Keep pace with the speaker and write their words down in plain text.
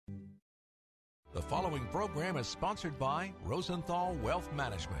The following program is sponsored by Rosenthal Wealth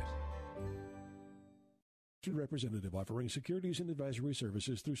Management. Representative offering securities and advisory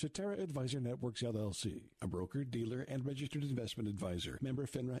services through Cetera Advisor Networks, LLC, a broker, dealer, and registered investment advisor. Member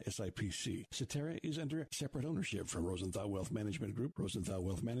FINRA SIPC. Cetera is under separate ownership from Rosenthal Wealth Management Group. Rosenthal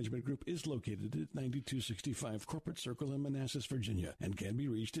Wealth Management Group is located at 9265 Corporate Circle in Manassas, Virginia, and can be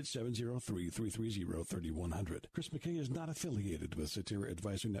reached at 703-330-3100. Chris McKay is not affiliated with Cetera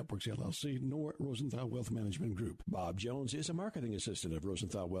Advisor Networks, LLC, nor Rosenthal Wealth Management Group. Bob Jones is a marketing assistant of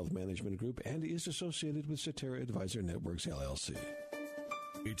Rosenthal Wealth Management Group and is associated with Cetera Advisor Networks, LLC.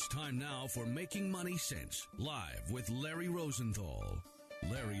 It's time now for Making Money Sense, live with Larry Rosenthal.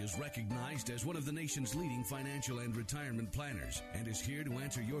 Larry is recognized as one of the nation's leading financial and retirement planners and is here to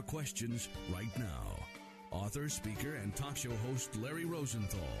answer your questions right now. Author, speaker, and talk show host Larry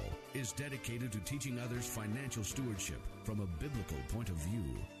Rosenthal is dedicated to teaching others financial stewardship from a biblical point of view.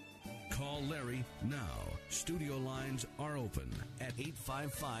 Call Larry now. Studio lines are open at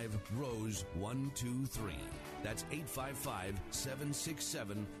 855-ROSE-123. That's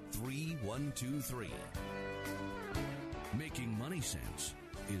 855-767-3123. Making Money Sense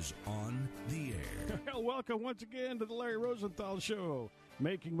is on the air. Well, welcome once again to the Larry Rosenthal Show.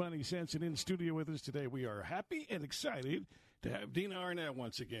 Making Money Sense, and in studio with us today, we are happy and excited to have Dina Arnett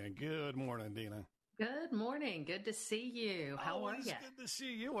once again. Good morning, Dina. Good morning. Good to see you. How are you? Good to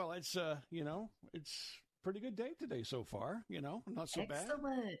see you. Well, it's, it's a pretty good day today so far, not so bad.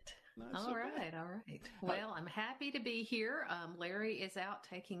 Excellent. All right. bad. All right. Well, I'm happy to be here. Larry is out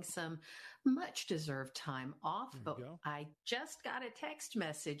taking some much deserved time off, but I just got a text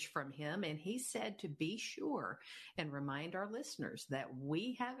message from him and he said to be sure and remind our listeners that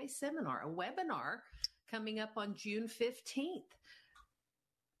we have a seminar, a webinar coming up on June 15th.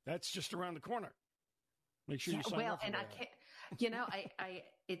 That's just around the corner. Make sure you sign up for that. I can't,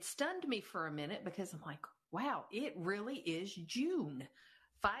 it stunned me for a minute because I'm like, wow, it really is June.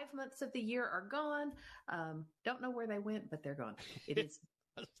 5 months of the year are gone. Don't know where they went, but they're gone. It is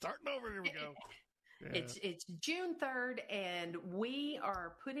starting over. Here we go. Yeah. It's June 3rd, and we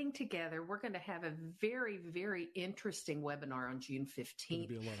are putting together. We're going to have a very, very interesting webinar on June 15th. It'll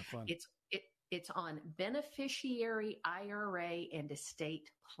be a lot of fun. It's on beneficiary IRA and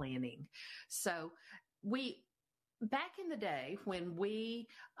estate planning. So back in the day when we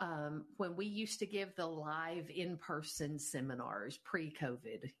used to give the live in-person seminars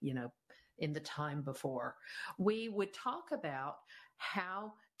pre-COVID, in the time before, we would talk about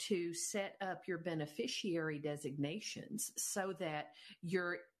how to set up your beneficiary designations so that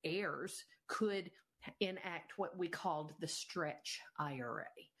your heirs could enact what we called the stretch IRA.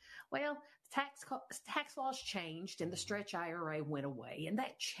 Well, tax laws changed and the stretch IRA went away, and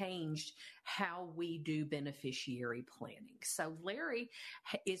that changed how we do beneficiary planning. So Larry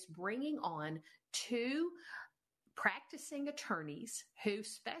is bringing on two practicing attorneys who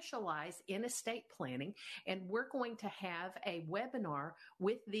specialize in estate planning, and we're going to have a webinar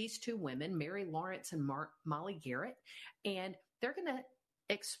with these two women, Mary Lawrence and Molly Garrett, and they're going to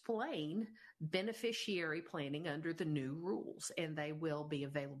explain beneficiary planning under the new rules, and they will be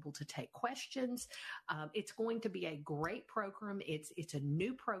available to take questions. It's going to be a great program. It's a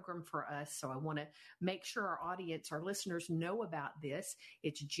new program for us, so I want to make sure our audience, our listeners know about this.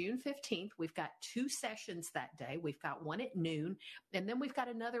 It's June 15th. We've got 2 sessions that day. We've got one at noon, and then we've got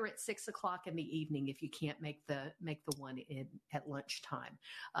another at 6 o'clock in the evening if you can't make the one at lunchtime.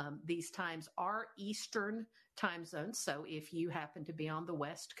 These times are Eastern time zones, so if you happen to be on the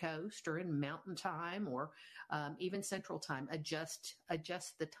West Coast or in Mountain Time or even Central Time, adjust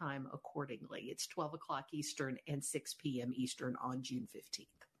the time accordingly. It's 12 o'clock Eastern and 6 p.m. Eastern on June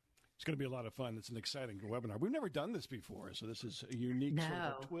 15th. It's going to be a lot of fun. It's an exciting webinar. We've never done this before, so this is a unique sort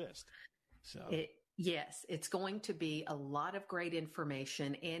of twist. So Yes, it's going to be a lot of great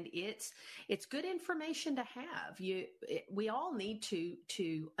information, and it's good information to have. We all need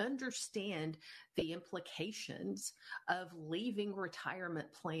to understand the implications of leaving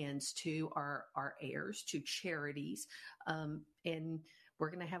retirement plans to our heirs, to charities, and we're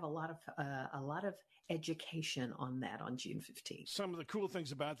going to have a lot of education on that on June 15th. Some of the cool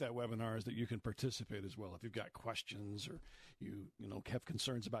things about that webinar is that you can participate as well. If you've got questions or you have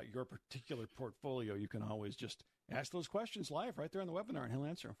concerns about your particular portfolio, you can always just ask those questions live right there on the webinar, and he'll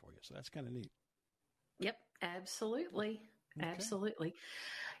answer them for you. So that's kind of neat. Yep, absolutely. Okay. Absolutely.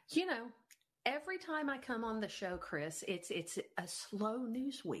 Every time I come on the show, Chris, it's a slow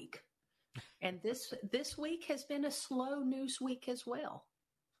news week. And this week has been a slow news week as well.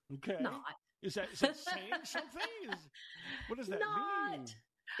 Okay. Not. Is that saying something? What does that mean?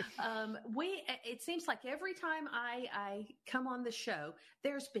 It seems like every time I come on the show,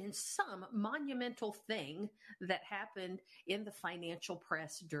 there's been some monumental thing that happened in the financial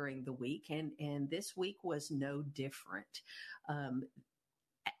press during the week. And this week was no different. I'm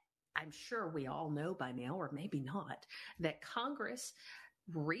sure we all know by now, or maybe not, that Congress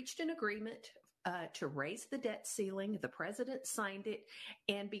reached an agreement to raise the debt ceiling. The president signed it.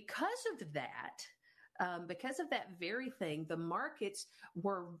 And because of that very thing, the markets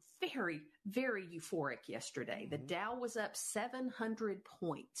were very, very euphoric yesterday. The Dow was up 700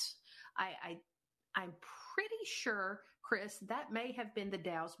 points. I'm pretty sure, Chris, that may have been the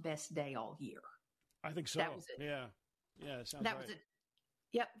Dow's best day all year. I think so. That was it. Yeah, it sounds right. Was it.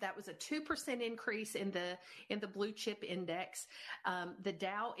 Yep, that was a 2% increase in the blue chip index. The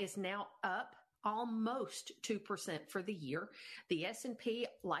Dow is now up almost 2% for the year. The S&P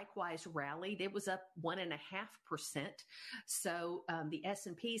likewise rallied. It was up 1.5%. So the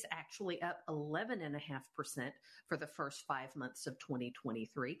S&P is actually up 11.5% for the first 5 months of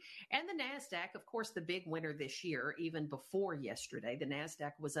 2023. And the NASDAQ, of course, the big winner this year, even before yesterday, the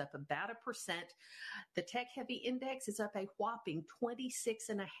NASDAQ was up about 1%. The tech heavy index is up a whopping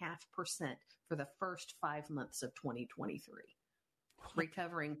 26.5% for the first 5 months of 2023,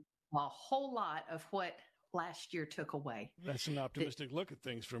 recovering a whole lot of what last year took away. That's an optimistic look at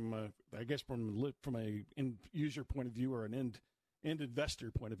things from a end user point of view, or an end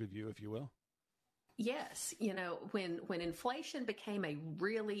investor point of view, if you will. Yes. When inflation became a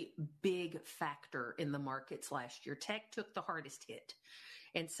really big factor in the markets last year, tech took the hardest hit.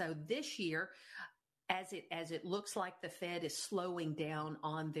 And so this year, as it looks like the Fed is slowing down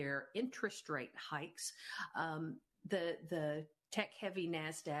on their interest rate hikes, the tech-heavy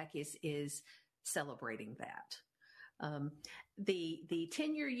NASDAQ is celebrating that. The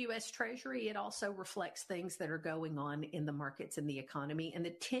 10-year U.S. Treasury, it also reflects things that are going on in the markets and the economy. And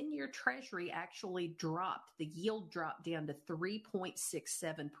the 10-year Treasury actually dropped. The yield dropped down to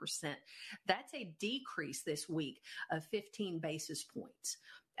 3.67%. That's a decrease this week of 15 basis points.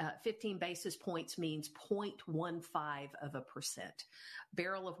 15 basis points means 0.15%.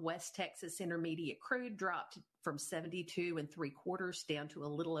 Barrel of West Texas Intermediate crude dropped from 72 3/4 down to a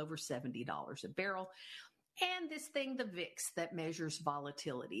little over $70 a barrel. And this thing, the VIX, that measures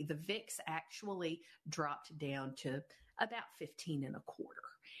volatility, the VIX actually dropped down to about 15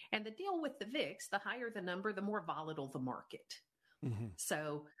 1/4. And the deal with the VIX, the higher the number, the more volatile the market. Mm-hmm.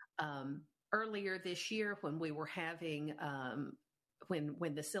 So earlier this year, when we were having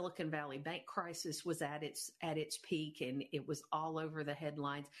when the Silicon Valley Bank crisis was at its peak and it was all over the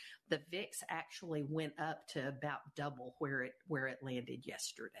headlines, the VIX actually went up to about double where it landed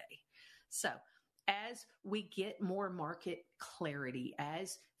yesterday. So as we get more market clarity,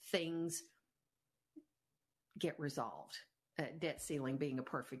 as things get resolved, debt ceiling being a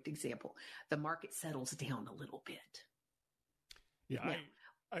perfect example, the market settles down a little bit. Yeah.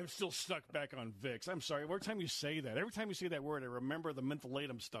 I'm still stuck back on VIX. I'm sorry. Every time you say that word, I remember the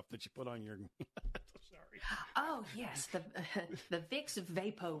mentholatum stuff that you put on your. Sorry. Oh yes, the VIX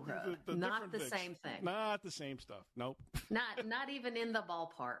VapoRub. Not the VIX. Same thing. Not the same stuff. Nope. Not even in the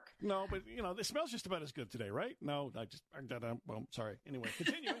ballpark. No, but it smells just about as good today, right? No, well, sorry. Anyway,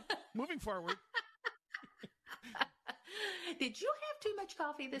 continuing. Moving forward. Did you have too much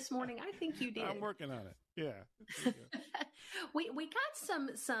coffee this morning? I think you did. I'm working on it. Yeah. We got some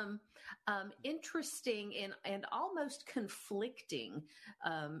interesting and almost conflicting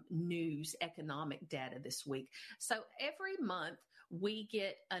news, economic data this week. So every month we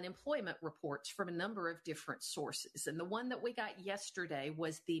get unemployment reports from a number of different sources. And the one that we got yesterday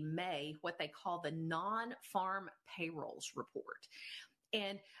was the May, what they call the non-farm payrolls report.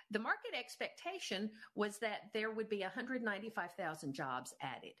 And the market expectation was that there would be 195,000 jobs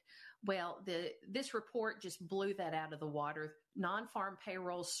added. Well, this report just blew that out of the water. Non-farm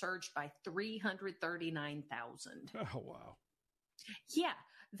payrolls surged by 339,000. Oh, wow. Yeah.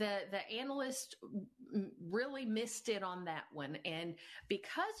 The analyst really missed it on that one. And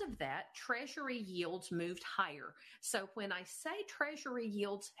because of that, Treasury yields moved higher. So when I say Treasury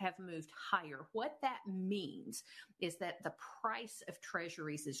yields have moved higher, what that means is that the price of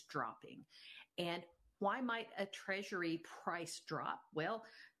Treasuries is dropping. And why might a Treasury price drop? Well,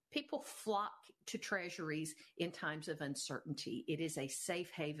 people flock to Treasuries in times of uncertainty. It is a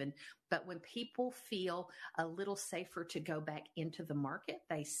safe haven. But when people feel a little safer to go back into the market,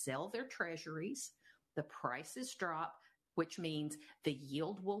 they sell their Treasuries. The prices drop, which means the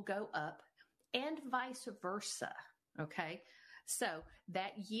yield will go up, and vice versa. Okay. So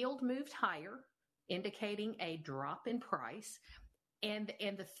that yield moved higher, indicating a drop in price. And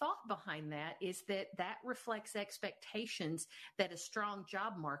the thought behind that is that reflects expectations that a strong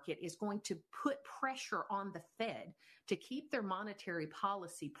job market is going to put pressure on the Fed to keep their monetary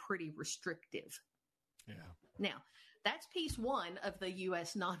policy pretty restrictive. Yeah. Now, that's piece one of the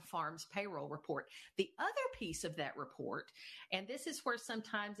U.S. non-farms payroll report. The other piece of that report, and this is where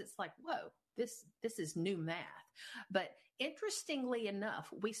sometimes it's like, whoa, this is new math. But interestingly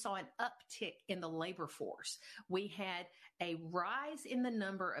enough, we saw an uptick in the labor force. We had a rise in the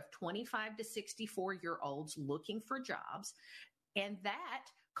number of 25 to 64-year-olds looking for jobs, and that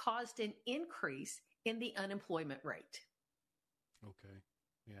caused an increase in the unemployment rate. Okay.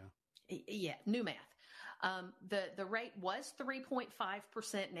 Yeah. Yeah, new math. The rate was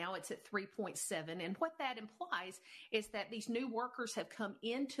 3.5%. Now it's at 3.7. And what that implies is that these new workers have come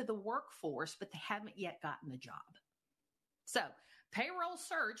into the workforce, but they haven't yet gotten a job. So payroll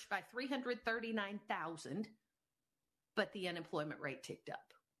surged by 339,000, but the unemployment rate ticked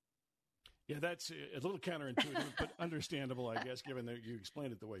up. Yeah, that's a little counterintuitive, but understandable, I guess, given that you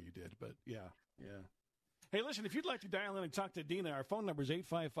explained it the way you did. But yeah. Hey, listen, if you'd like to dial in and talk to Dina, our phone number is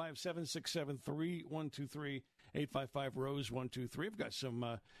 855-767-3123, 855-ROSE-123. We've got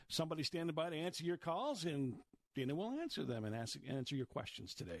somebody standing by to answer your calls, and Dina will answer them and answer your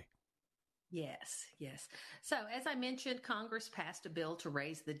questions today. Yes. So as I mentioned, Congress passed a bill to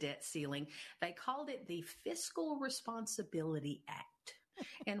raise the debt ceiling. They called it the Fiscal Responsibility Act.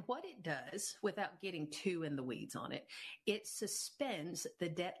 And what it does, without getting too in the weeds on it, it suspends the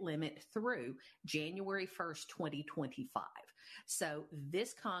debt limit through January 1st, 2025. So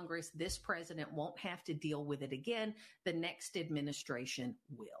this Congress, this president won't have to deal with it again. The next administration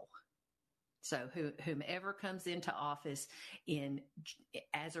will. So whomever comes into office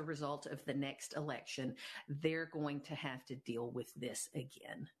as a result of the next election, they're going to have to deal with this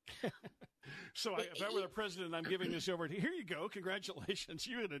again. So if I were the president, I'm giving this over to here you go. Congratulations.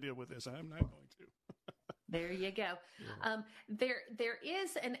 You're going to deal with this. I'm not going to. There you go. Yeah. There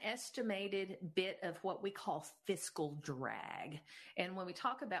is an estimated bit of what we call fiscal drag. And when we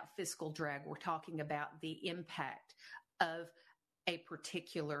talk about fiscal drag, we're talking about the impact of a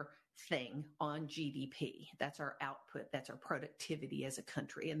particular thing on GDP. That's our output. That's our productivity as a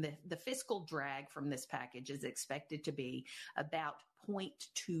country. And the fiscal drag from this package is expected to be about 0.2%.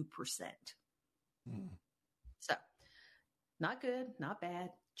 So not good, not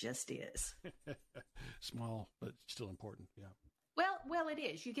bad, just is. Small, but still important. Yeah. Well, it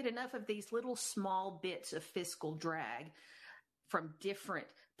is. You get enough of these little small bits of fiscal drag from different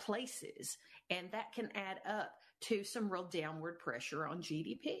places, and that can add up to some real downward pressure on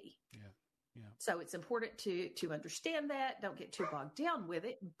GDP. Yeah. So it's important to understand that. Don't get too bogged down with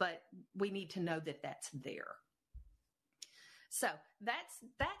it, but we need to know that that's there. So that's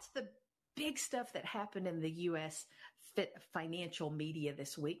the big stuff that happened in the U.S. financial media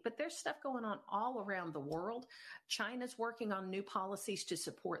this week, but there's stuff going on all around the world. China's working on new policies to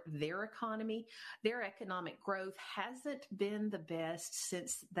support their economy. Their economic growth hasn't been the best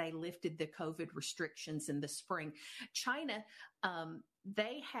since they lifted the COVID restrictions in the spring. China,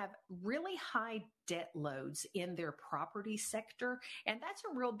 they have really high debt loads in their property sector, and that's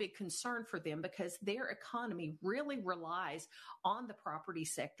a real big concern for them because their economy really relies on the property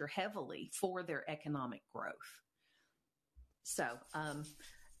sector heavily for their economic growth. So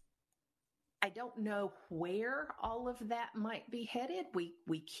I don't know where all of that might be headed. We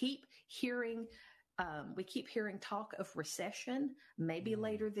keep hearing talk of recession, maybe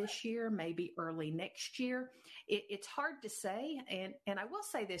later this year, maybe early next year. It's hard to say. And I will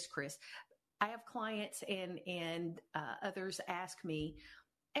say this, Chris, I have clients and others ask me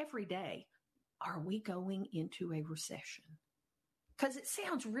every day, are we going into a recession? Because it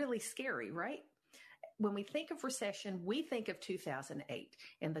sounds really scary, right? When we think of recession, we think of 2008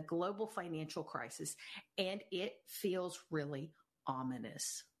 and the global financial crisis, and it feels really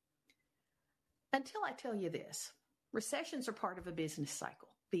ominous. Until I tell you this, recessions are part of a business cycle.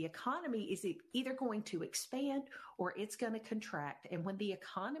 The economy is either going to expand or it's going to contract. And when the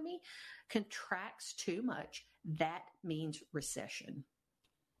economy contracts too much, that means recession.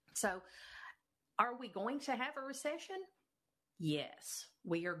 So are we going to have a recession? Yes,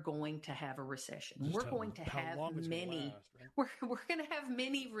 we are going to have a recession. We're going to have many. We're going to have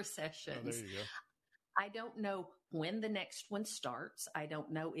many recessions. Oh, there you go. I don't know when the next one starts. I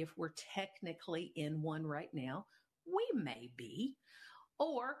don't know if we're technically in one right now. We may be.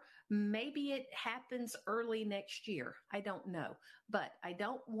 Or maybe it happens early next year. I don't know. But I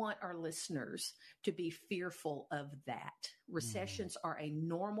don't want our listeners to be fearful of that. Recessions are a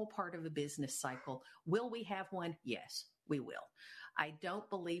normal part of a business cycle. Will we have one? Yes, we will. I don't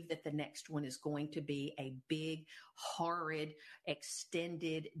believe that the next one is going to be a big, horrid,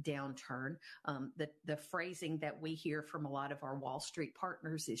 extended downturn. The phrasing that we hear from a lot of our Wall Street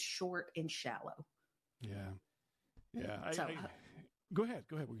partners is short and shallow. Yeah. Go ahead.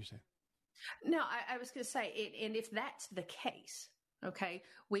 What were you saying? No, I was going to say, and if that's the case, okay,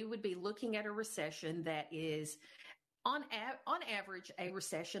 we would be looking at a recession that is, on average, a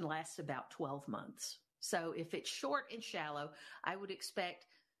recession lasts about 12 months. So if it's short and shallow, I would expect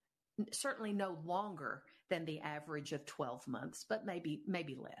certainly no longer than the average of 12 months, but maybe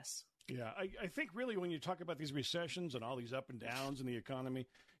less. Yeah, I think really when you talk about these recessions and all these up and downs in the economy,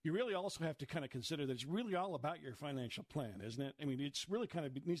 you really also have to kind of consider that it's really all about your financial plan, isn't it? I mean, it's really kind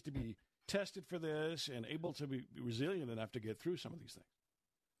of needs to be tested for this and able to be resilient enough to get through some of these things.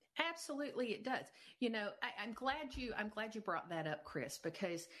 Absolutely, it does. You know, I'm glad you brought that up, Chris,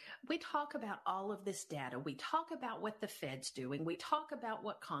 because we talk about all of this data. We talk about what the Fed's doing. We talk about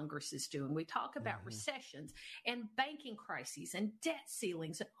what Congress is doing. We talk about recessions and banking crises and debt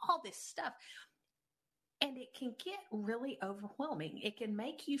ceilings and all this stuff. And it can get really overwhelming. It can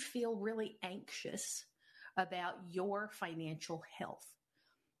make you feel really anxious about your financial health.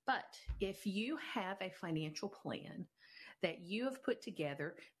 But if you have a financial plan that you have put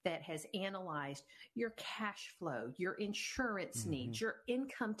together that has analyzed your cash flow, your insurance needs, your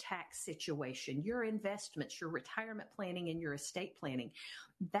income tax situation, your investments, your retirement planning, and your estate planning,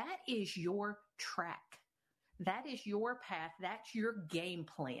 that is your track. That is your path. That's your game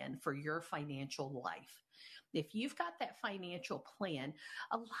plan for your financial life. If you've got that financial plan,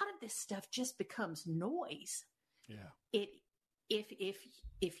 a lot of this stuff just becomes noise. Yeah.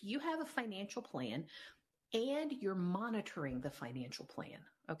 If you have a financial plan and you're monitoring the financial plan,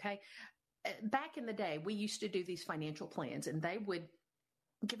 okay? Back in the day, we used to do these financial plans and they would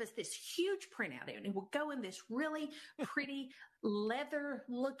give us this huge printout and it would go in this really pretty leather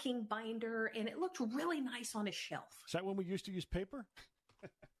looking binder and it looked really nice on a shelf. Is that when we used to use paper?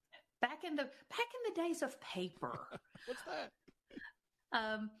 Back in the days of paper. What's that?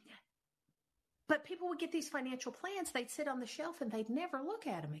 But people would get these financial plans, they'd sit on the shelf and they'd never look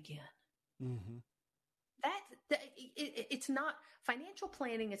at them again. Mm-hmm. It's not, financial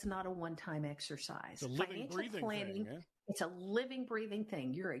planning is not a one-time exercise. It's a living, breathing thing. Yeah? It's a living, breathing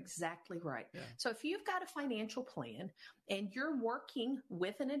thing. You're exactly right. Yeah. So if you've got a financial plan and you're working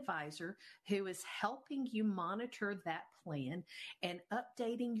with an advisor who is helping you monitor that plan and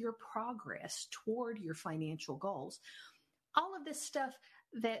updating your progress toward your financial goals, all of this stuff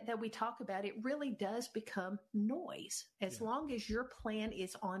that we talk about, it really does become noise. As long as your plan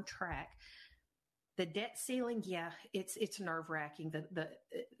is on track. The debt ceiling, it's nerve-wracking. The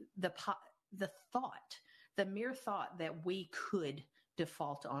thought, the mere thought that we could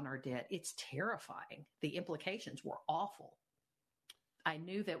default on our debt, it's terrifying. The implications were awful. I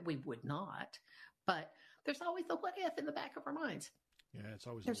knew that we would not, but there's always the what if in the back of our minds. Yeah, it's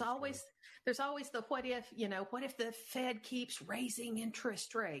always there's always the what if, what if the Fed keeps raising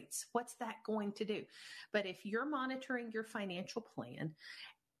interest rates? What's that going to do? But if you're monitoring your financial plan,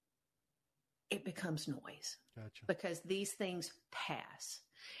 it becomes noise. Gotcha. Because these things pass.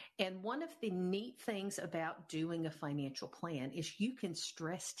 And one of the neat things about doing a financial plan is you can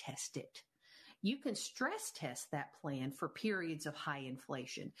stress test it. You can stress test that plan for periods of high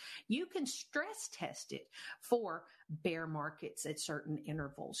inflation. You can stress test it for bear markets at certain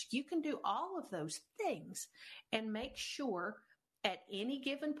intervals. You can do all of those things and make sure at any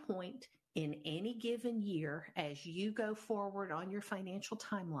given point in any given year, as you go forward on your financial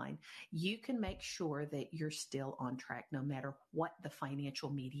timeline, you can make sure that you're still on track no matter what the financial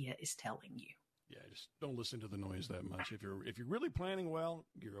media is telling you. Yeah, just don't listen to the noise that much. If you're really planning well,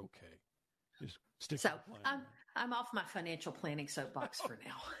 you're okay. Just stick to the plan. I'm off my financial planning soapbox for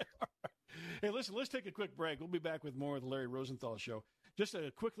now. Hey, listen, let's take a quick break. We'll be back with more of the Larry Rosenthal Show. Just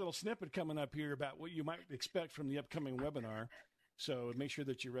a quick little snippet coming up here about what you might expect from the upcoming webinar. So make sure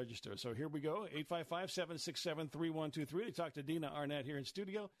that you register. So here we go, 855-767-3123 to talk to Dina Arnett here in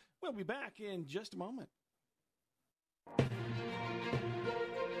studio. We'll be back in just a moment.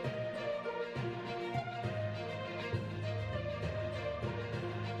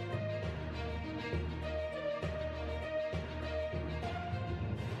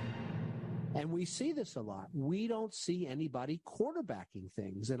 And we see this a lot. We don't see anybody quarterbacking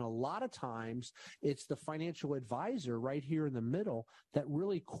things. And a lot of times it's the financial advisor right here in the middle that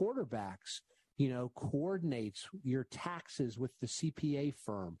really quarterbacks coordinates your taxes with the CPA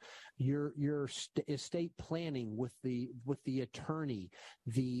firm, your estate planning with the attorney,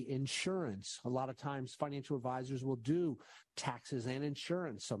 the insurance. A lot of times financial advisors will do taxes and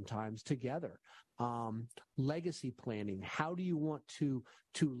insurance sometimes together. Legacy planning. How do you want to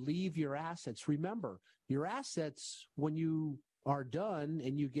leave your assets? Remember, your assets, when you are done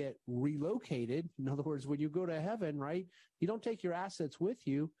and you get relocated, in other words, when you go to heaven, right, you don't take your assets with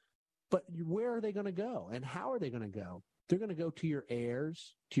you. But where are they going to go, and how are they going to go? They're going to go to your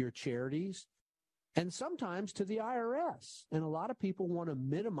heirs, to your charities, and sometimes to the IRS. And a lot of people want to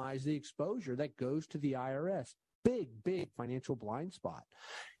minimize the exposure that goes to the IRS. Big financial blind spot.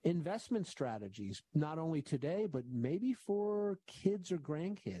 Investment strategies, not only today, but maybe for kids or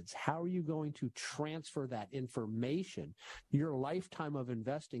grandkids. How are you going to transfer that information, your lifetime of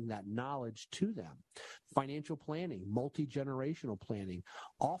investing, that knowledge to them? Financial planning, multi-generational planning.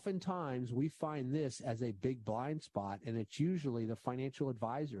 Oftentimes, we find this as a big blind spot, and it's usually the financial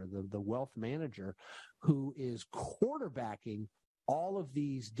advisor, the wealth manager, who is quarterbacking all of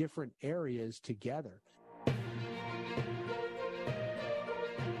these different areas together.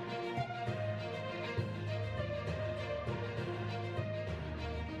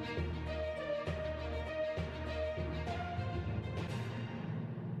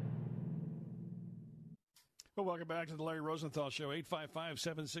 Well, welcome back to the Larry Rosenthal Show.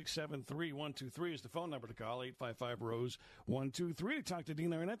 855-767-3123 is the phone number to call. 855-ROSE-123 to talk to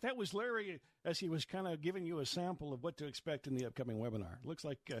Dean Arnett. That was Larry as he was kind of giving you a sample of what to expect in the upcoming webinar. Looks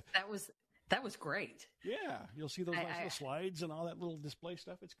like that was great. Yeah, you'll see those nice little slides and all that little display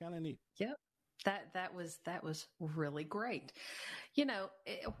stuff. It's kind of neat. Yep, that was really great.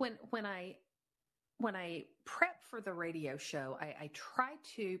 When I prep for the radio show, I try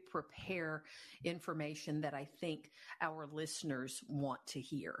to prepare information that I think our listeners want to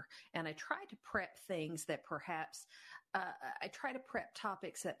hear. And I try to prep things that perhaps, I try to prep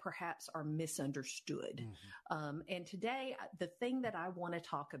topics that perhaps are misunderstood. Mm-hmm. And today, the thing that I want to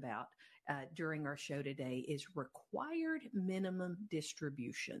talk about during our show today is required minimum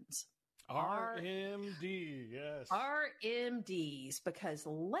distributions. RMD, yes. RMDs, because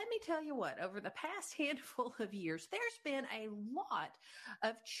let me tell you what, over the past handful of years, there's been a lot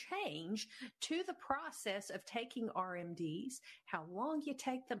of change to the process of taking RMDs, how long you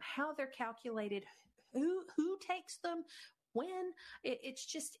take them, how they're calculated, who takes them, when.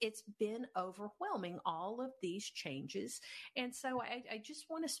 It's been overwhelming, all of these changes. And so I just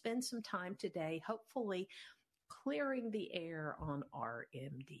want to spend some time today, hopefully, clearing the air on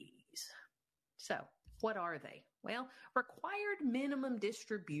RMDs. So what are they? Well, required minimum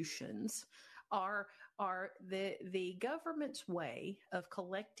distributions are the government's way of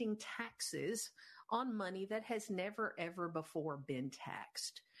collecting taxes on money that has never, ever before been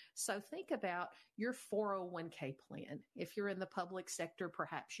taxed. So think about your 401k plan. If you're in the public sector,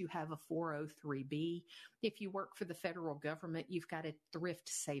 perhaps you have a 403b. If you work for the federal government, you've got a thrift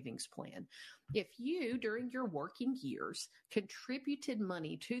savings plan. If you, during your working years, contributed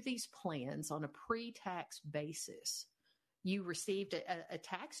money to these plans on a pre-tax basis, you received a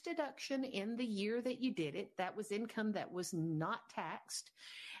tax deduction in the year that you did it. That was income that was not taxed.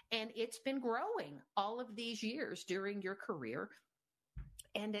 And it's been growing all of these years during your career.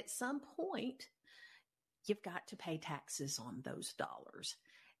 And at some point, you've got to pay taxes on those dollars.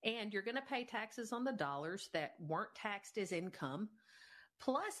 And you're going to pay taxes on the dollars that weren't taxed as income,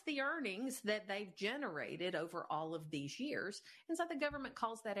 plus the earnings that they've generated over all of these years. And so the government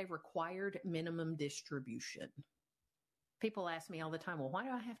calls that a required minimum distribution. People ask me all the time, well, why do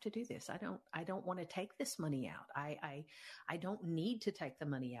I have to do this? I don't want to take this money out. I don't need to take the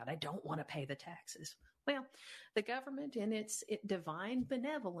money out. I don't want to pay the taxes. Well, the government in its divine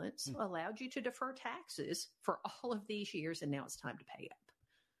benevolence allowed you to defer taxes for all of these years, and now it's time to pay up.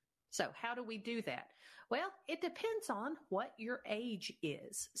 So how do we do that? Well, it depends on what your age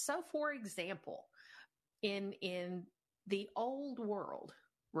is. So for example, in the old world,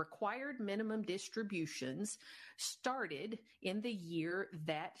 required minimum distributions started in the year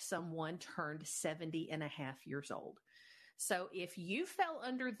that someone turned 70 and a half years old. So if you fell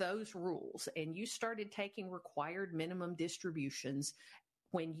under those rules and you started taking required minimum distributions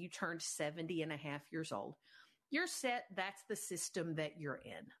when you turned 70 and a half years old, you're set. That's the system that you're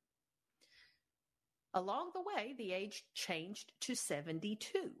in. Along the way, the age changed to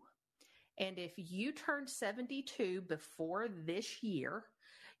 72. And if you turned 72 before this year,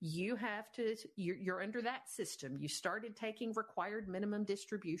 you're under that system. You started taking required minimum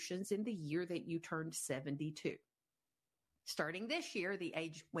distributions in the year that you turned 72. Starting this year, the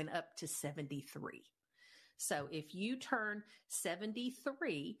age went up to 73. So if you turn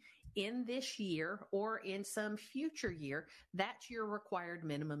 73 in this year or in some future year, that's your required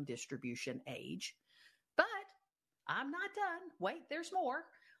minimum distribution age. But I'm not done. Wait, there's more.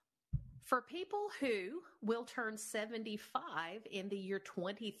 For people who will turn 75 in the year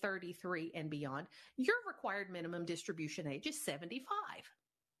 2033 and beyond, your required minimum distribution age is 75.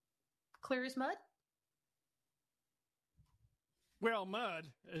 Clear as mud? Well, mud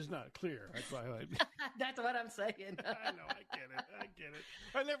is not clear. That's why That's what I'm saying. I know. I get it.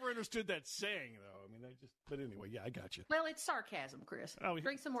 I never understood that saying, though. I mean, but anyway, yeah, I got you. Well, it's sarcasm, Chris. Oh,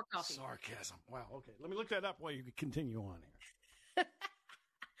 drink some more coffee. Sarcasm. Wow. Okay. Let me look that up while you continue on here.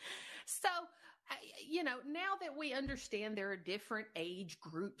 So, now that we understand there are different age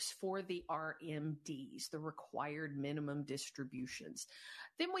groups for the RMDs, the required minimum distributions,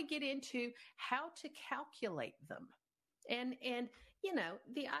 then we get into how to calculate them. And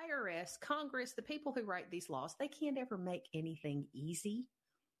the IRS, Congress, the people who write these laws, they can't ever make anything easy.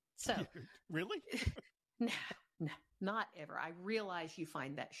 So Really? No, not ever. I realize you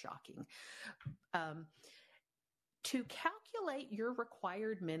find that shocking. To calculate your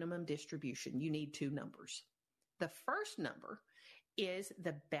required minimum distribution, you need two numbers. The first number is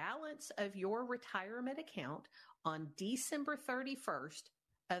the balance of your retirement account on December 31st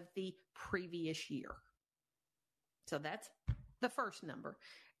of the previous year. So that's the first number.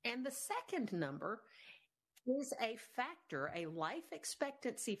 And the second number is a factor, a life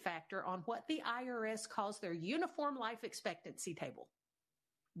expectancy factor on what the IRS calls their uniform life expectancy table.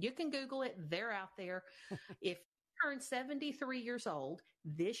 You can Google it. They're out there. If you turn 73 years old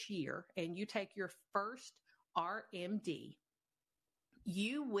this year and you take your first RMD,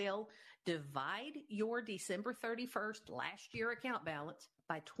 you will divide your December 31st last year account balance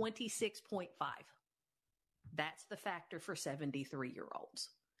by 26.5. That's the factor for 73-year-olds.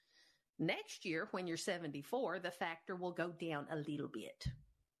 Next year, when you're 74, the factor will go down a little bit.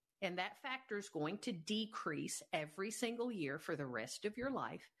 And that factor is going to decrease every single year for the rest of your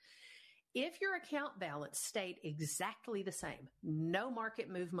life. If your account balance stayed exactly the same, no market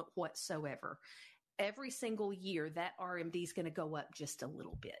movement whatsoever, every single year that RMD is going to go up just a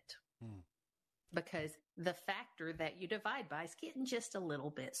little bit. Because the factor that you divide by is getting just a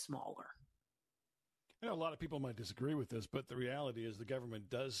little bit smaller. I know a lot of people might disagree with this, but the reality is the government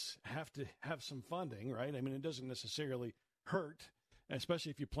does have to have some funding, right? I mean, it doesn't necessarily hurt,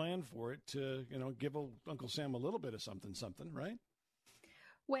 especially if you plan for it, to, give Uncle Sam a little bit of something, right?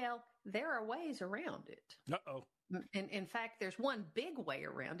 Well, there are ways around it. Uh-oh. In fact, there's one big way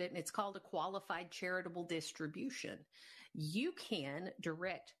around it, and it's called a qualified charitable distribution. You can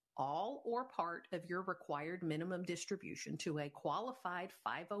direct all or part of your required minimum distribution to a qualified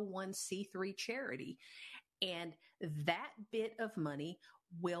 501c3 charity, and that bit of money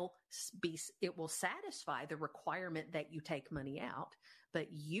will satisfy the requirement that you take money out, but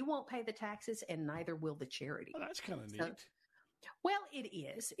you won't pay the taxes and neither will the charity. Well, that's kind of neat. Well, it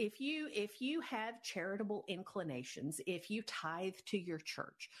is. If you have charitable inclinations, if you tithe to your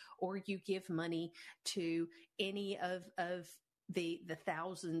church or you give money to any of the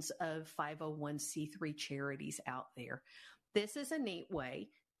thousands of 501c3 charities out there, this is a neat way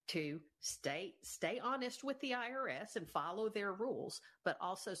to stay honest with the IRS and follow their rules, but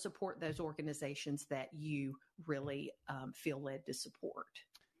also support those organizations that you really feel led to support.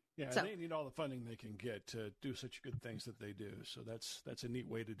 Yeah, so, they need all the funding they can get to do such good things that they do. So that's a neat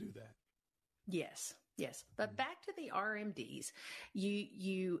way to do that. Yes. But back to the RMDs,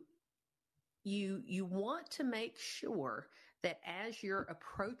 you want to make sure that as you're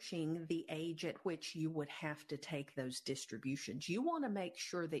approaching the age at which you would have to take those distributions, you want to make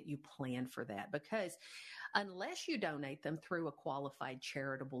sure that you plan for that, because unless you donate them through a qualified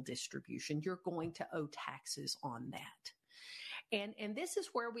charitable distribution, you're going to owe taxes on that. And this is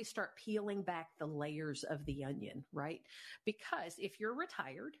where we start peeling back the layers of the onion, right? Because if you're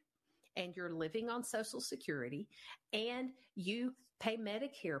retired and you're living on Social Security and you pay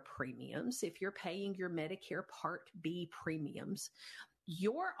Medicare premiums, if you're paying your Medicare Part B premiums,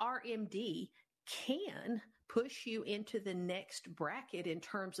 your RMD can push you into the next bracket in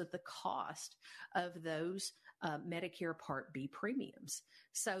terms of the cost of those Medicare Part B premiums.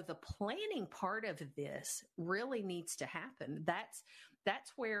 So the planning part of this really needs to happen.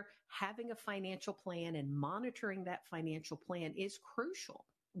 That's where having a financial plan and monitoring that financial plan is crucial.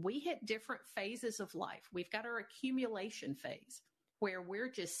 We hit different phases of life. We've got our accumulation phase where we're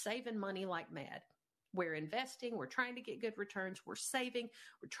just saving money like mad. We're investing, we're trying to get good returns, we're saving,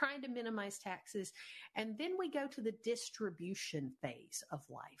 we're trying to minimize taxes. And then we go to the distribution phase of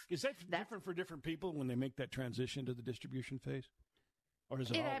life. Is that different for different people when they make that transition to the distribution phase? Or is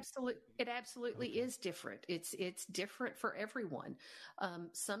it absolutely is different. It's different for everyone.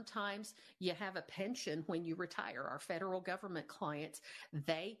 Sometimes you have a pension when you retire. Our federal government clients,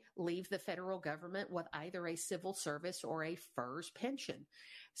 they leave the federal government with either a civil service or a FERS pension.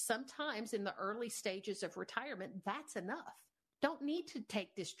 Sometimes in the early stages of retirement, that's enough. Don't need to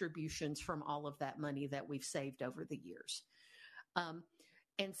take distributions from all of that money that we've saved over the years.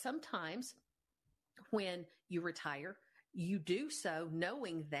 And sometimes when you retire, you do so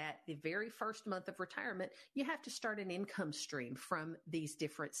knowing that the very first month of retirement, you have to start an income stream from these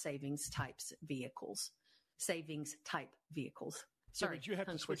different savings type vehicles. Sorry, but you have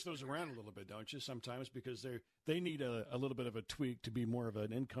to switch those around a little bit, don't you, sometimes, because they need a little bit of a tweak to be more of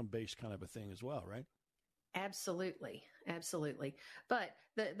an income-based kind of a thing as well, right? Absolutely. But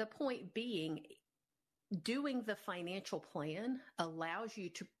the point being, doing the financial plan allows you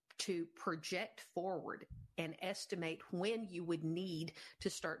to project forward and estimate when you would need to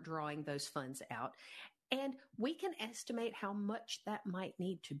start drawing those funds out. And we can estimate how much that might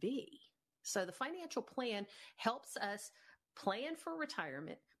need to be. So the financial plan helps us plan for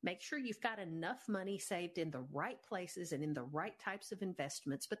retirement, make sure you've got enough money saved in the right places and in the right types of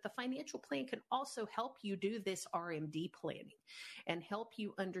investments. But the financial plan can also help you do this RMD planning and help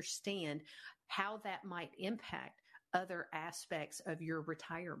you understand how that might impact other aspects of your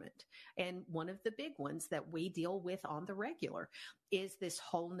retirement. And one of the big ones that we deal with on the regular is this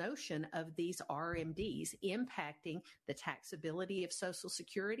whole notion of these RMDs impacting the taxability of Social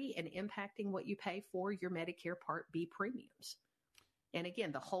Security and impacting what you pay for your Medicare Part B premiums. And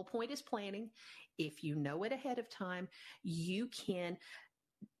again, the whole point is planning. If you know it ahead of time, you can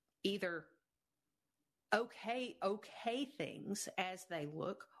either okay things as they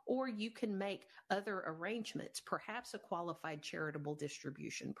look, or you can make other arrangements, perhaps a qualified charitable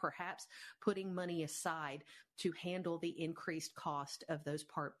distribution, perhaps putting money aside to handle the increased cost of those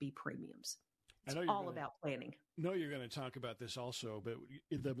Part B premiums. It's all about planning. No, you're going to talk about this also, but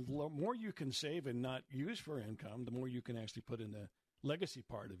the more you can save and not use for income, the more you can actually put in the legacy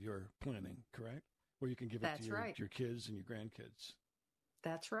part of your planning, correct? Where you can give it to your kids and your grandkids.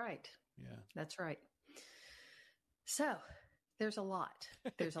 That's right. Yeah. That's right. So there's a lot.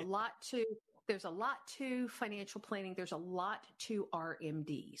 There's a lot to financial planning. There's a lot to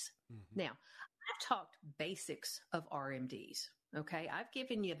RMDs. Mm-hmm. Now, I've talked basics of RMDs. Okay. I've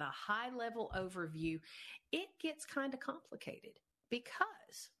given you the high level overview. It gets kind of complicated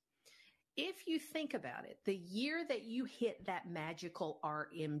because if you think about it, the year that you hit that magical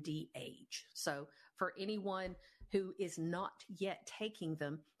RMD age. So for anyone who is not yet taking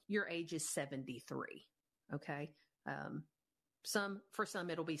them, your age is 73. Okay. For some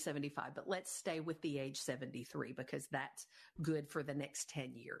it'll be 75, but let's stay with the age 73 because that's good for the next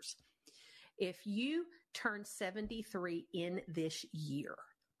 10 years. If you turn 73 in this year,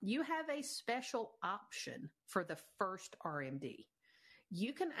 you have a special option for the first RMD.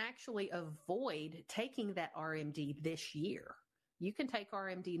 You can actually avoid taking that RMD this year. You can take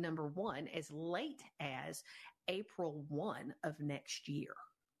RMD number 1 as late as April 1 of next year.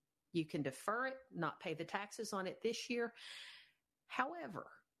 You can defer it, not pay the taxes on it this year. However,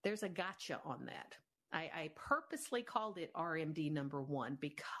 there's a gotcha on that. I purposely called it RMD number 1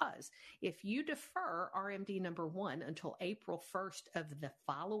 because if you defer RMD number 1 until April 1st of the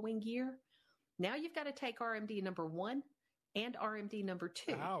following year, now you've got to take RMD number 1 and RMD number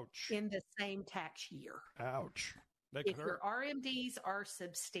 2 in the same tax year. Ouch. If your RMDs are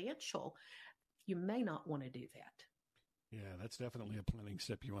substantial, you may not want to do that. Yeah, that's definitely a planning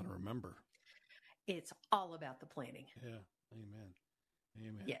step you want to remember. It's all about the planning. Yeah. Amen.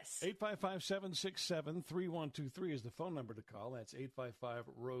 Yes. 855-767-3123 is the phone number to call. That's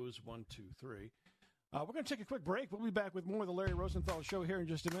 855-ROSE-123. We're going to take a quick break. We'll be back with more of the Larry Rosenthal Show here in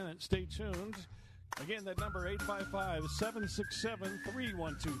just a minute. Stay tuned. Again, that number,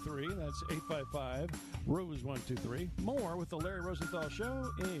 855-767-3123. That's 855-ROSE-123. More with the Larry Rosenthal Show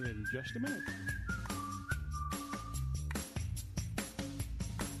in just a minute.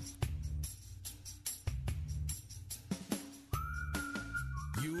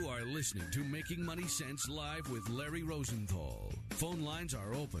 You are listening to Making Money Sense live with Larry Rosenthal. Phone lines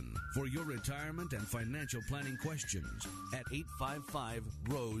are open for your retirement and financial planning questions at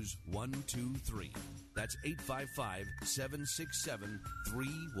 855-ROSE-123. That's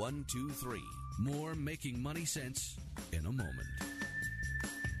 855-767-3123. More Making Money Sense in a moment.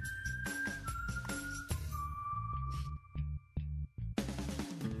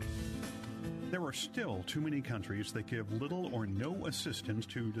 There are still too many countries that give little or no assistance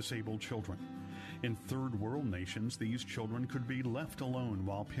to disabled children. In third world nations, these children could be left alone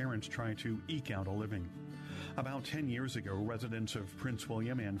while parents try to eke out a living. About 10 years ago, residents of Prince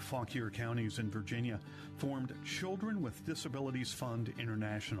William and Fauquier counties in Virginia formed Children with Disabilities Fund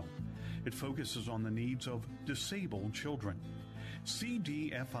International. It focuses on the needs of disabled children.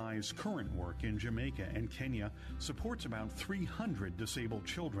 CDFI's current work in Jamaica and Kenya supports about 300 disabled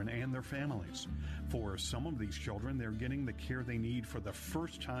children and their families. For some of these children, they're getting the care they need for the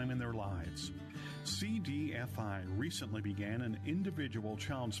first time in their lives. CDFI recently began an individual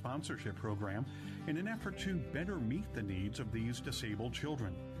child sponsorship program in an effort to better meet the needs of these disabled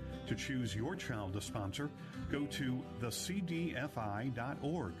children. To choose your child to sponsor, go to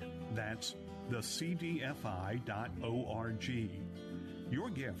thecdfi.org. That's thecdfi.org. Your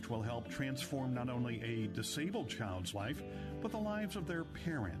gift will help transform not only a disabled child's life, but the lives of their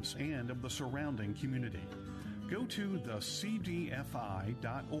parents and of the surrounding community. Go to thecdfi.org.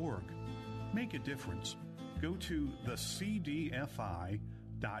 Make a difference. Go to thecdfi.org.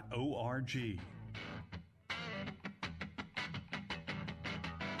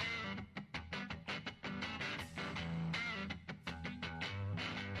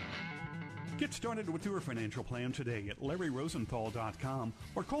 Get started with your financial plan today at LarryRosenthal.com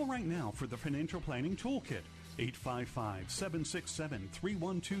or call right now for the Financial Planning Toolkit,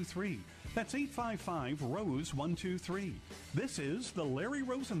 855-767-3123. That's 855-ROSE-123. This is The Larry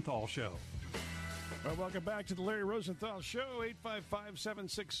Rosenthal Show. Well, welcome back to the Larry Rosenthal Show,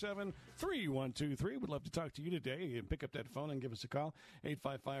 855-767-3123. We'd love to talk to you today. And pick up that phone and give us a call,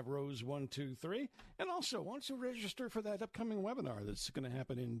 855-ROSE-123. And also, why don't you register for that upcoming webinar that's going to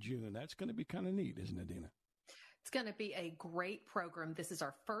happen in June? That's going to be kind of neat, isn't it, Dina? It's going to be a great program. This is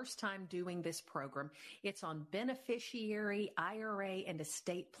our first time doing this program. It's on beneficiary, IRA, and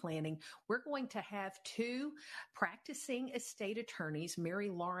estate planning. We're going to have two practicing estate attorneys, Mary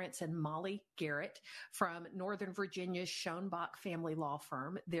Lawrence and Molly Garrett from Northern Virginia's Schoenbach family law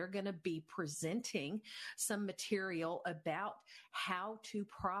firm. They're going to be presenting some material about how to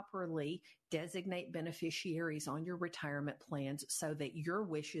properly designate beneficiaries on your retirement plans so that your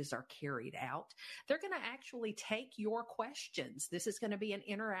wishes are carried out. They're going to actually take your questions. This is going to be an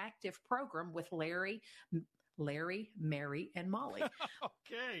interactive program with Larry, Mary, and Molly.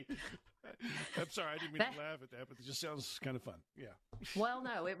 Okay. I'm sorry, I didn't mean to laugh at that, but it just sounds kind of fun. Yeah. Well,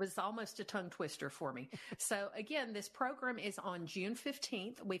 no, it was almost a tongue twister for me. So again, this program is on June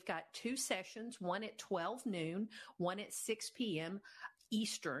 15th. We've got two sessions, one at 12 noon, one at 6 p.m.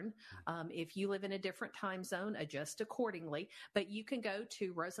 Eastern. If you live in a different time zone, adjust accordingly. But you can go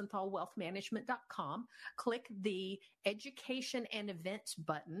to RosenthalWealthManagement.com, click the Education and Events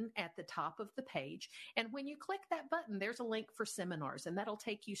button at the top of the page. And when you click that button, there's a link for seminars, and that'll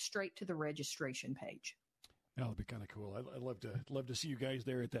take you straight to the registration page. That'll be kind of cool. I'd love to see you guys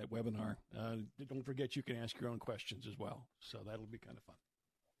there at that webinar. Don't forget you can ask your own questions as well. So that'll be kind of fun.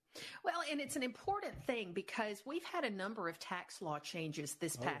 Well, and it's an important thing because we've had a number of tax law changes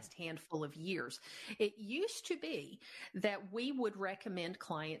this past handful of years. It used to be that we would recommend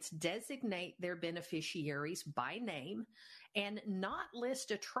clients designate their beneficiaries by name and not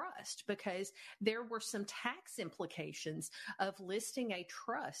list a trust because there were some tax implications of listing a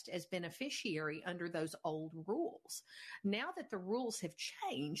trust as beneficiary under those old rules. Now that the rules have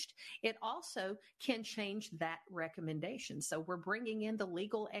changed, it also can change that recommendation. So we're bringing in the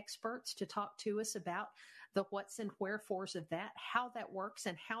legal experts to talk to us about the what's and wherefores of that, how that works,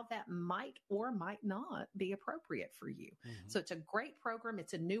 and how that might or might not be appropriate for you. Mm-hmm. So it's a great program.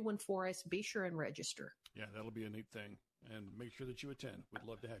 It's a new one for us. Be sure and register. Yeah, that'll be a neat thing. And make sure that you attend. We'd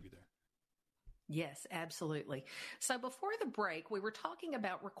love to have you there. Yes, absolutely. So before the break, we were talking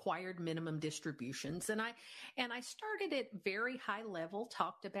about required minimum distributions, and I started at very high level,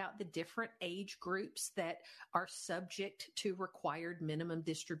 talked about the different age groups that are subject to required minimum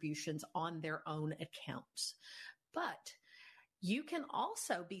distributions on their own accounts. But you can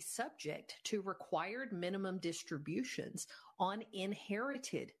also be subject to required minimum distributions on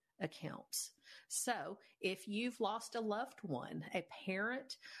inherited accounts. So if you've lost a loved one, a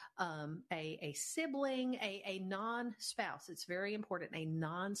parent, a sibling, a non-spouse, it's very important, a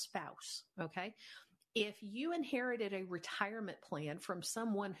non-spouse, okay? If you inherited a retirement plan from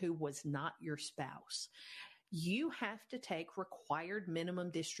someone who was not your spouse, you have to take required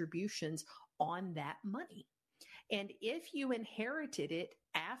minimum distributions on that money. And if you inherited it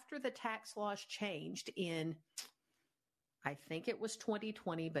after the tax laws changed in, I think it was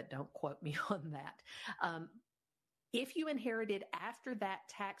 2020, but don't quote me on that. If you inherited after that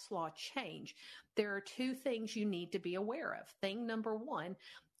tax law change, there are two things you need to be aware of. Thing number one,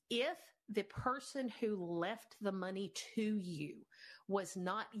 if the person who left the money to you was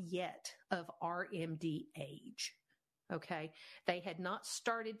not yet of RMD age, okay, they had not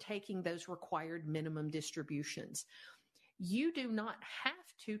started taking those required minimum distributions, you do not have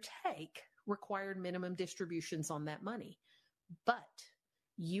to take required minimum distributions on that money, but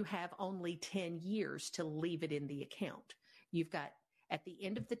you have only 10 years to leave it in the account. You've got, at the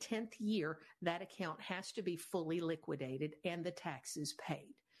end of the 10th year, that account has to be fully liquidated and the taxes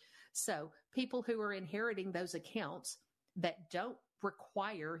paid. So people who are inheriting those accounts that don't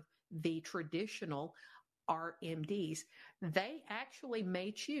require the traditional RMDs, they actually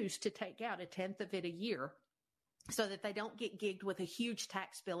may choose to take out 1/10 of it a year so that they don't get gigged with a huge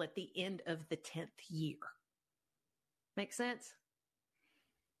tax bill at the end of the 10th year. Make sense?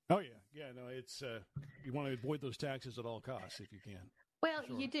 Oh, yeah. Yeah, no, it's you want to avoid those taxes at all costs if you can. Well,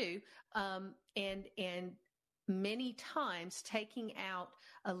 Sure. you do. And many times taking out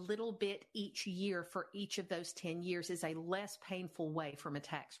a little bit each year for each of those 10 years is a less painful way from a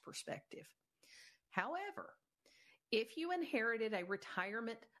tax perspective. However, if you inherited a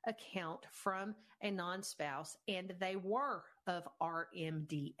retirement account from a non-spouse and they were of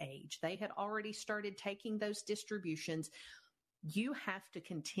RMD age, they had already started taking those distributions, you have to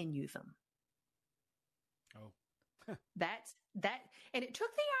continue them. Oh. That, and it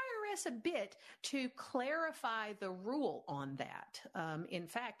took the IRS a bit to clarify the rule on that. In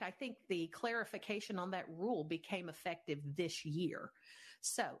fact, I think the clarification on that rule became effective this year.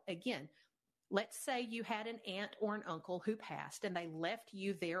 So again, let's say you had an aunt or an uncle who passed and they left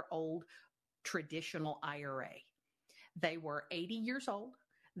you their old traditional IRA. They were 80 years old.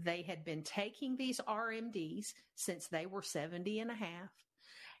 They had been taking these RMDs since they were 70 and a half.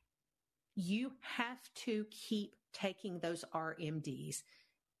 You have to keep taking those RMDs,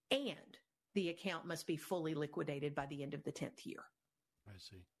 and the account must be fully liquidated by the end of the 10th year. I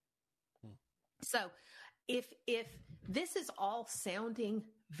see. So if this is all sounding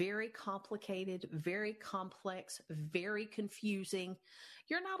very complicated, very complex, very confusing,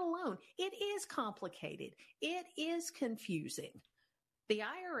 you're not alone. It is complicated. It is confusing. The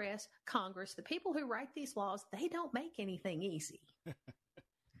IRS, Congress, the people who write these laws, they don't make anything easy.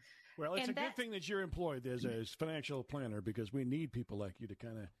 Well, it's a good thing that you're employed as a financial planner, because we need people like you to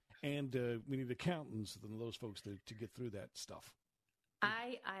kind of, and we need accountants and those folks to get through that stuff.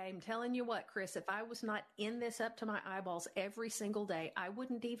 I'm telling you what, Chris, if I was not in this up to my eyeballs every single day, I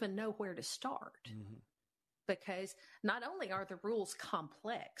wouldn't even know where to start. Mm-hmm. Because not only are the rules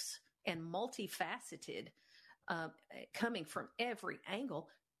complex and multifaceted, coming from every angle,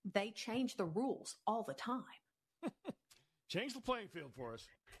 they change the rules all the time. Change the playing field for us.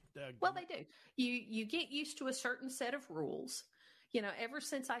 Well, they do. You get used to a certain set of rules. You know, ever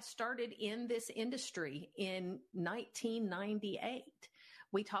since I started in this industry in 1998,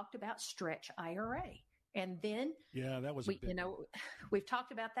 we talked about stretch IRA. And then, that was we've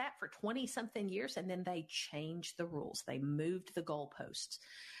talked about that for 20 something years, and then they changed the rules. They moved the goalposts.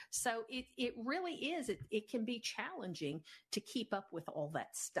 So it really is, it can be challenging to keep up with all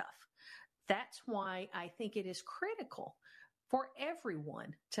that stuff. That's why I think it is critical for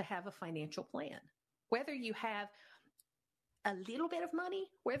everyone to have a financial plan, whether you have a little bit of money,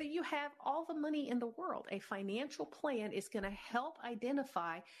 whether you have all the money in the world. A financial plan is going to help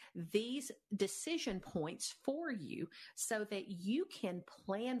identify these decision points for you so that you can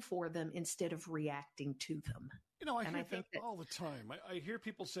plan for them instead of reacting to them. I think that all the time. I hear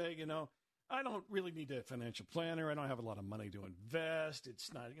people say, I don't really need a financial planner. I don't have a lot of money to invest.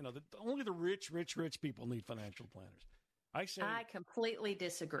 It's not, only the rich people need financial planners. I completely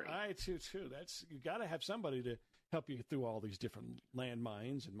disagree. I too. You got to have somebody to help you through all these different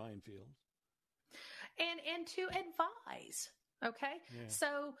landmines and minefields. And to advise. Okay. Yeah.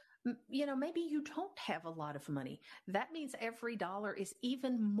 So, maybe you don't have a lot of money. That means every dollar is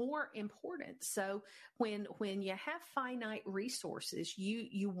even more important. So when you have finite resources,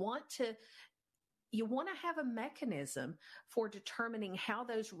 you want to have a mechanism for determining how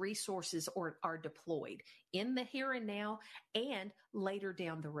those resources are deployed in the here and now and later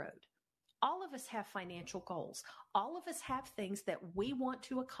down the road. All of us have financial goals. All of us have things that we want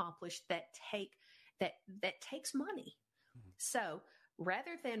to accomplish that takes money. Mm-hmm. So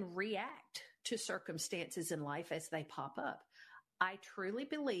rather than react to circumstances in life as they pop up, I truly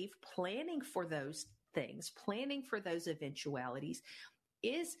believe planning for those things, planning for those eventualities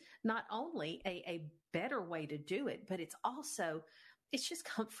is not only a better way to do it, but it's just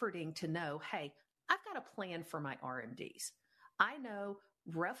comforting to know, hey, I've got a plan for my RMDs. I know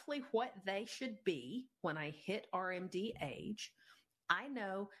roughly what they should be when I hit RMD age. I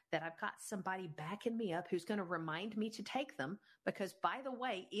know that I've got somebody backing me up who's going to remind me to take them because, by the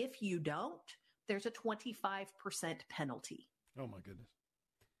way, if you don't, there's a 25% penalty. Oh, my goodness.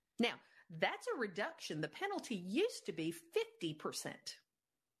 Now, that's a reduction. The penalty used to be 50%.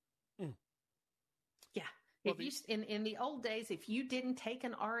 Mm. Yeah. Well, if you in the old days, if you didn't take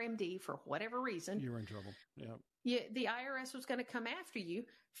an RMD for whatever reason, you were in trouble. Yeah. The IRS was going to come after you,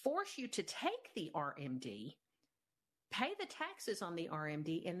 force you to take the RMD, pay the taxes on the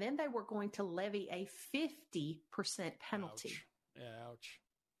RMD, and then they were going to levy a 50% penalty. Ouch. Yeah, ouch.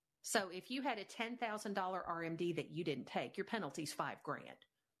 So if you had a $10,000 RMD that you didn't take, your penalty's $5,000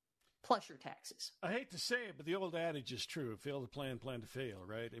 plus your taxes. I hate to say it, but the old adage is true. Fail to plan, plan to fail,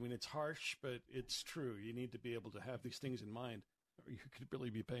 right? I mean, it's harsh, but it's true. You need to be able to have these things in mind, or you could really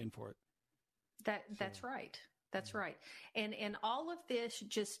be paying for it. That's right. That's right. And all of this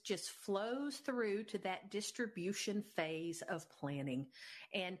just flows through to that distribution phase of planning.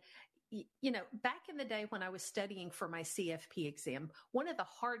 And back in the day when I was studying for my CFP exam, one of the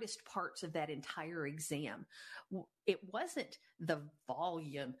hardest parts of that entire exam, it wasn't the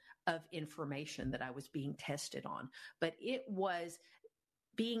volume of information that I was being tested on, but it was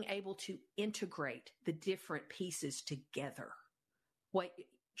being able to integrate the different pieces together. What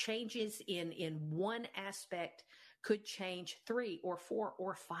changes in one aspect could change 3 or 4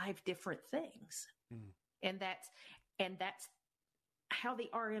 or 5 different things. And that's how the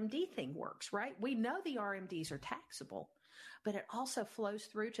RMD thing works, right? We know the RMDs are taxable, but it also flows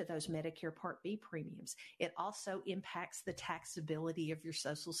through to those Medicare Part B premiums. It also impacts the taxability of your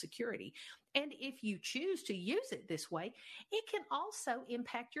Social Security. And if you choose to use it this way, it can also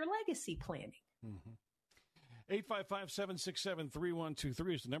impact your legacy planning.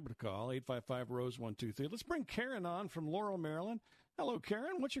 855-767-3123 is the number to call. 855-ROSE-123. Let's bring Karen on from Laurel, Maryland. Hello,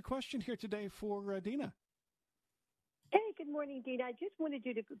 Karen. What's your question here today for Dina? Hey, good morning, Dina. I just wanted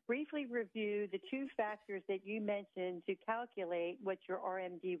you to briefly review the 2 factors that you mentioned to calculate what your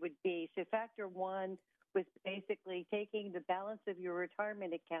RMD would be. So factor 1 was basically taking the balance of your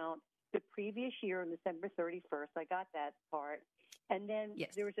retirement account the previous year on December 31st. I got that part. And then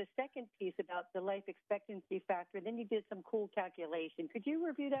there was a second piece about the life expectancy factor. Then you did some cool calculation. Could you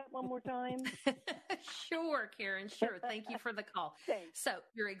review that one more time? Sure, Karen. Sure. Thank you for the call. Thanks. So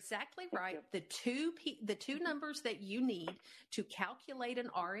you're exactly right. The two numbers that you need to calculate an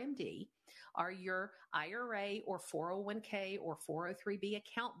RMD are your IRA or 401k or 403b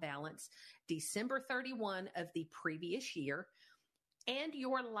account balance, December 31 of the previous year, and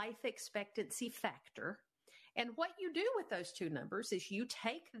your life expectancy factor. And what you do with those 2 numbers is you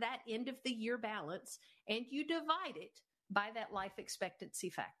take that end of the year balance and you divide it by that life expectancy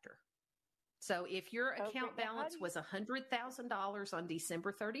factor. So if your account balance was $100,000 on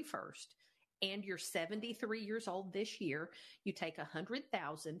December 31st and you're 73 years old this year, you take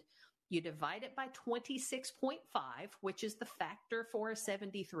 $100,000, you divide it by 26.5, which is the factor for a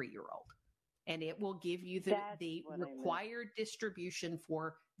 73-year-old. And it will give you the required distribution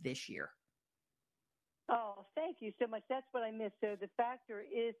for this year. Oh, thank you so much. That's what I missed. So the factor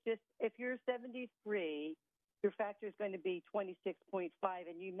is just, if you're 73, your factor is going to be 26.5.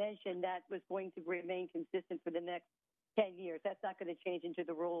 And you mentioned that was going to remain consistent for the next 10 years. That's not going to change until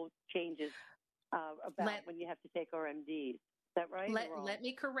the rule changes when you have to take RMDs. Is that right? Let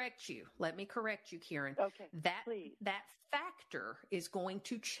me correct you. Karen. Okay, please. That factor is going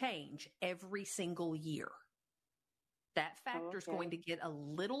to change every single year. That factor is going to get a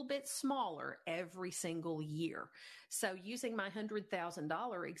little bit smaller every single year. So using my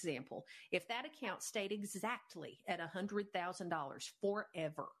 $100,000 example, if that account stayed exactly at $100,000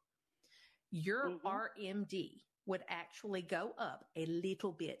 forever, your RMD would actually go up a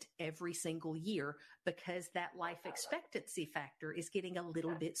little bit every single year because that life expectancy factor is getting a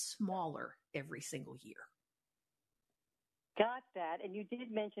little bit smaller every single year. Got that. And you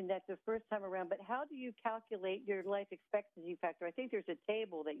did mention that the first time around, but how do you calculate your life expectancy factor? I think there's a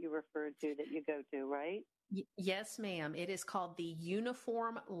table that you referred to that you go to, right? Yes, ma'am. It is called the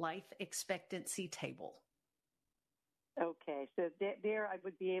Uniform Life Expectancy Table. Okay. So there I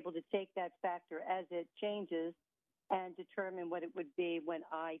would be able to take that factor as it changes and determine what it would be when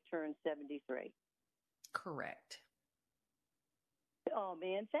I turn 73. Correct. Oh,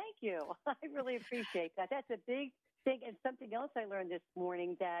 man, thank you. I really appreciate that. That's a big thing. And something else I learned this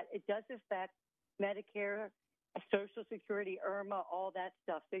morning, that it does affect Medicare, Social Security, IRMA, all that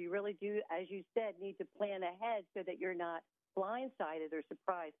stuff. So you really do, as you said, need to plan ahead so that you're not blindsided or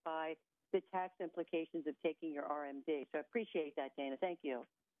surprised by the tax implications of taking your RMD. So I appreciate that, Dana. Thank you.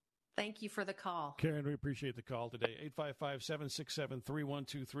 Thank you for the call. Karen, we appreciate the call today.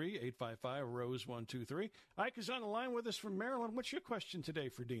 855-767-3123, 855-ROSE-123. Ike is on the line with us from Maryland. What's your question today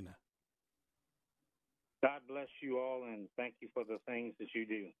for Dina? God bless you all, and thank you for the things that you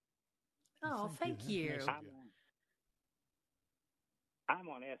do. Oh, thank you. I'm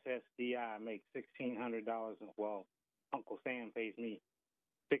on SSDI. I make $1,600. Well, Uncle Sam pays me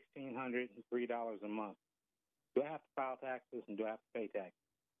 $1,603 a month. Do I have to file taxes, and do I have to pay taxes?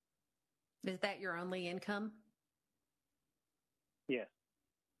 Is that your only income? Yes.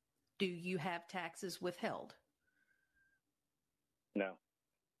 Do you have taxes withheld? No.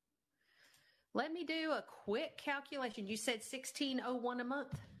 Let me do a quick calculation. You said $1,601 a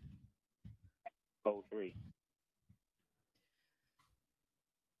month? 03.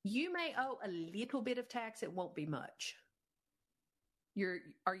 You may owe a little bit of tax. It won't be much.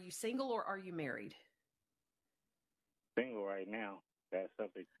 Are you single or are you married? Single right now. That's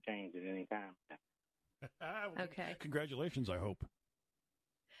subject to change at any time. Okay. Congratulations, I hope.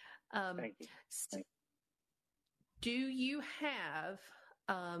 Thank you. Do you have,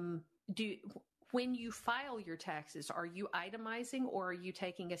 when you file your taxes, are you itemizing or are you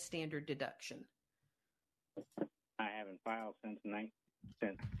taking a standard deduction? I haven't filed since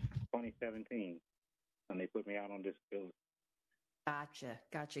 2017 when they put me out on disability. Gotcha.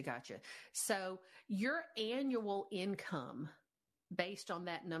 So your annual income, based on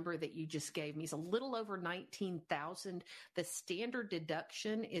that number that you just gave me, is a little over $19,000. The standard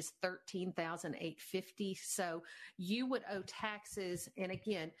deduction is $13,850. So you would owe taxes. And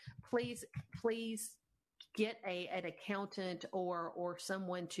again, please get an accountant or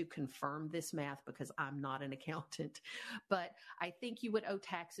someone to confirm this math, because I'm not an accountant, but I think you would owe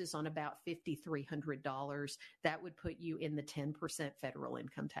taxes on about $5,300. That would put you in the 10% federal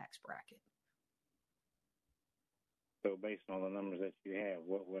income tax bracket. So based on the numbers that you have,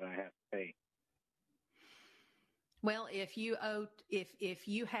 what would I have to pay? Well, if you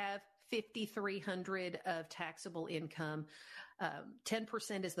have $5,300 of taxable income,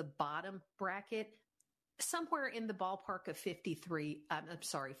 10% is the bottom bracket, somewhere in the ballpark of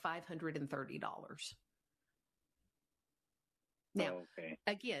 $530. Now, okay.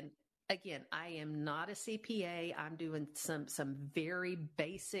 Again, I am not a CPA. I'm doing some very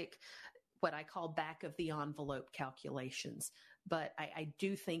basic, what I call back of the envelope calculations, but I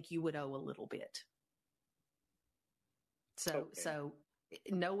do think you would owe a little bit. So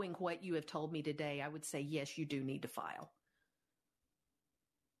knowing what you have told me today, I would say, yes, you do need to file.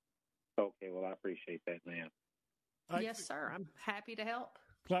 Okay, well, I appreciate that, ma'am. Yes, sir. I'm happy to help.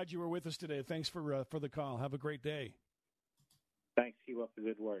 Glad you were with us today. Thanks for the call. Have a great day. Thanks. Keep up the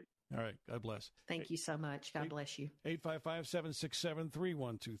good work. All right. God bless. Thank you so much. God bless you.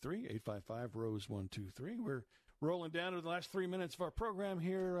 855-767-3123, 855-ROSE-123. We're rolling down to the last 3 minutes of our program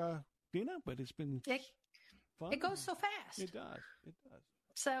here, Dina, but it's been fun. It goes so fast. It does.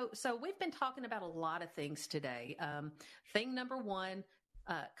 So we've been talking about a lot of things today. Thing number one,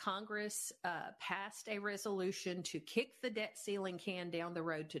 Congress passed a resolution to kick the debt ceiling can down the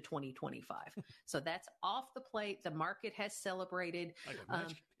road to 2025. So that's off the plate. The market has celebrated.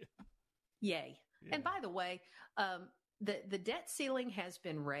 Yay. Yeah. And by the way, the debt ceiling has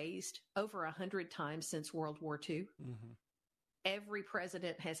been raised over 100 times since World War II. Mm-hmm. Every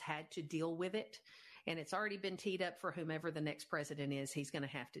president has had to deal with it. And it's already been teed up for whomever the next president is. He's going to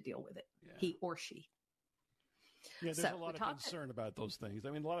have to deal with it, he or she. Yeah, there's a lot of concern about those things. I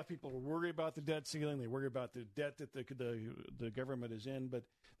mean, a lot of people worry about the debt ceiling. They worry about the debt that the government is in. But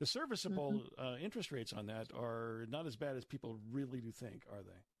the serviceable interest rates on that are not as bad as people really do think, are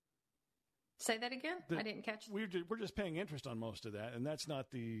they? Say that again? I didn't catch that. We're just paying interest on most of that, and that's not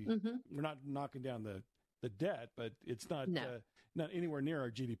we're not knocking down the debt, but it's not anywhere near our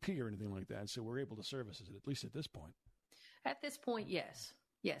GDP or anything like that. So we're able to service it, at least at this point. At this point, yes.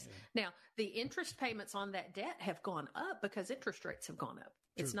 Yes. Yeah. Now, the interest payments on that debt have gone up because interest rates have gone up.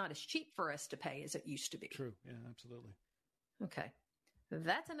 True. It's not as cheap for us to pay as it used to be. True. Yeah, absolutely. Okay.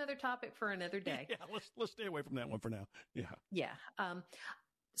 That's another topic for another day. Yeah, let's stay away from that one for now. Yeah. Yeah.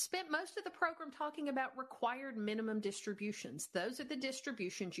 Spent most of the program talking about required minimum distributions. Those are the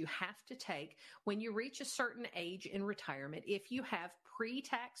distributions you have to take when you reach a certain age in retirement. If you have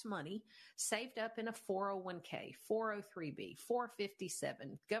pre-tax money saved up in a 401k, 403b,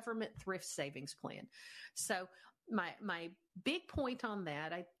 457, government thrift savings plan. So my big point on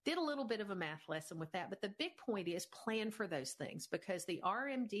that, I did a little bit of a math lesson with that, but the big point is plan for those things, because the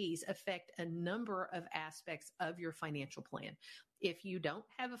RMDs affect a number of aspects of your financial plan. If you don't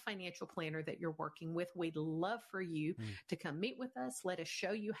have a financial planner that you're working with, we'd love for you to come meet with us. Let us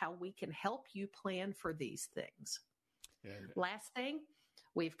show you how we can help you plan for these things. Yeah. Last thing,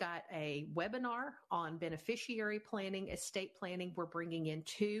 We've got a webinar on beneficiary planning, estate planning. We're bringing in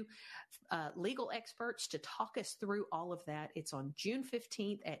two legal experts to talk us through all of that. It's on June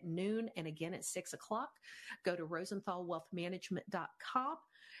 15th at noon and again at 6 o'clock. Go to rosenthalwealthmanagement.com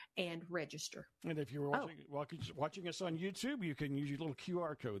and register. And if you're watching us on YouTube, you can use your little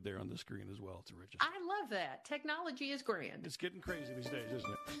QR code there on the screen as well to register. I love that. Technology is grand. It's getting crazy these days,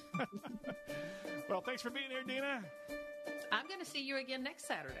 isn't it? Well, thanks for being here, Dina. I'm going to see you again next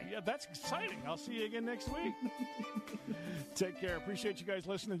Saturday. Yeah, that's exciting. I'll see you again next week. Take care. Appreciate you guys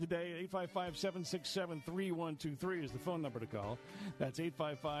listening today. 855-767-3123 is the phone number to call. That's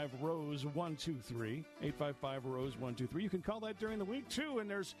 855-ROSE-123. 855-ROSE-123. You can call that during the week, too, and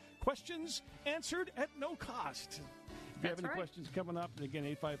there's questions answered at no cost. If you have any questions coming up, again,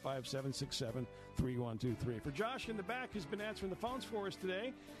 855-767-3123. For Josh in the back, who's been answering the phones for us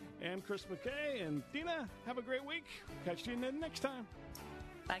today, and Chris McKay and Dina, have a great week. Catch you next time.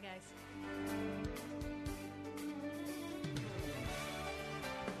 Bye, guys.